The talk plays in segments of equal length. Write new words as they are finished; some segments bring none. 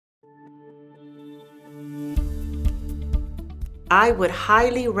I would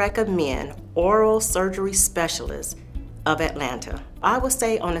highly recommend Oral Surgery Specialists of Atlanta. I would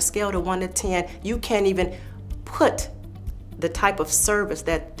say on a scale of 1 to 10, you can't even put the type of service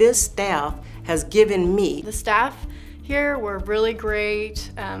that this staff has given me. The staff here were really great.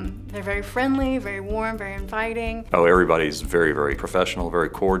 They're very friendly, very warm, very inviting. Oh, everybody's very, very professional, very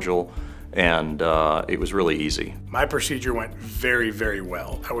cordial, and it was really easy. My procedure went very, very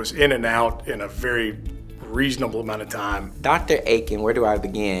well. I was in and out in a very reasonable amount of time. Dr. Aiken, where do I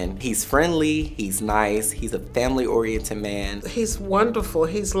begin? He's friendly, he's nice, he's a family-oriented man. He's wonderful.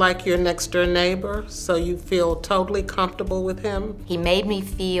 He's like your next-door neighbor, so you feel totally comfortable with him. He made me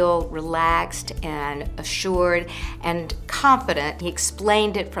feel relaxed and assured and confident. He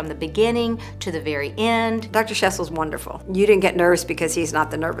explained it from the beginning to the very end. Dr. Shessel's wonderful. You didn't get nervous because he's not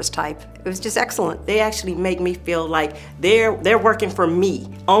the nervous type. It was just excellent. They actually make me feel like they're working for me,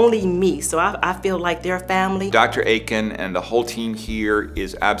 only me, so I feel like they're family. Dr. Aiken and the whole team here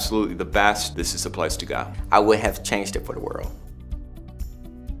is absolutely the best. This is the place to go. I would have changed it for the world.